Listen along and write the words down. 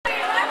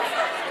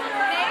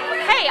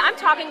I'm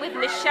talking with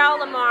Michelle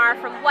Lamar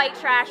from White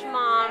Trash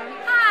Mom.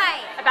 Hi.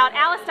 About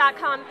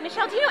Alice.com.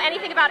 Michelle, do you know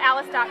anything about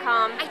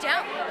Alice.com? I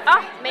don't. Oh,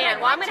 man.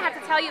 Well, I'm going to have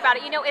to tell you about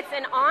it. You know, it's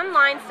an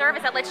online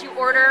service that lets you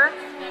order,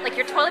 like,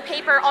 your toilet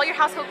paper, all your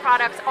household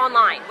products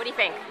online. What do you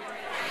think?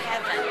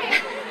 Heaven.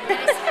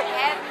 That is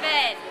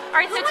heaven. All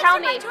right, so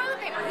tell me. Who wants to buy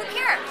toilet paper? Who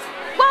cares?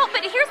 Well,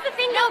 but here's the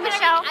thing, though,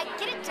 Michelle. I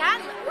get it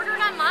done. Order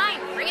it online.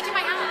 Bring it to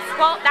my house.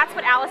 Well, that's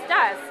what Alice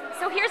does.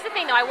 So here's the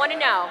thing, though. I want to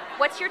know,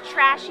 what's your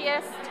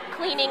trashiest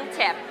cleaning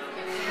tip?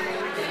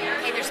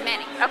 Okay, there's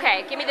many.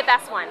 Okay, give me the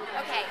best one.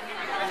 Okay.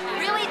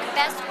 Really, the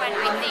best one,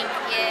 I think,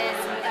 is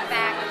the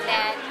fact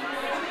that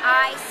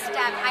I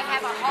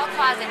have a hall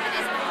closet that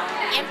is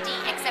empty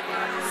except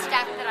for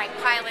stuff that I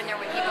pile in there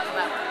when people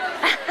come over.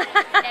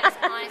 That is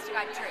honest to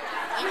God true.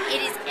 It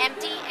is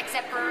empty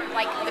except for,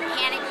 like, the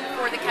panic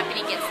before the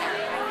company gets there.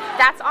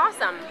 That's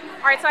awesome.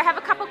 All right, so I have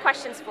a couple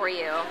questions for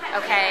you.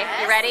 Okay,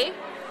 Yes. You ready?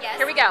 Yes.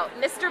 Here we go.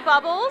 Mr.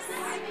 Bubbles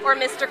or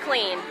Mr.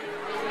 Clean?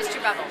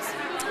 Mr. Bubbles.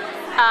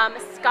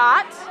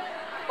 Scott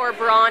or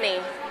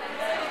Brawny?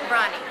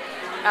 Brawny.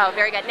 Oh,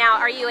 very good. Now,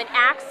 are you an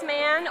Axe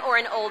man or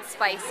an Old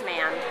Spice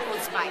man?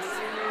 Old Spice.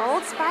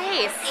 Old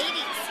Spice.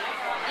 80s.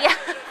 Yeah.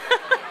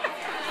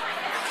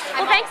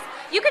 Well, thanks.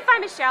 You can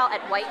find Michelle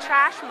at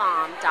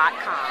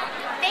whitetrashmom.com.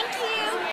 Thank you.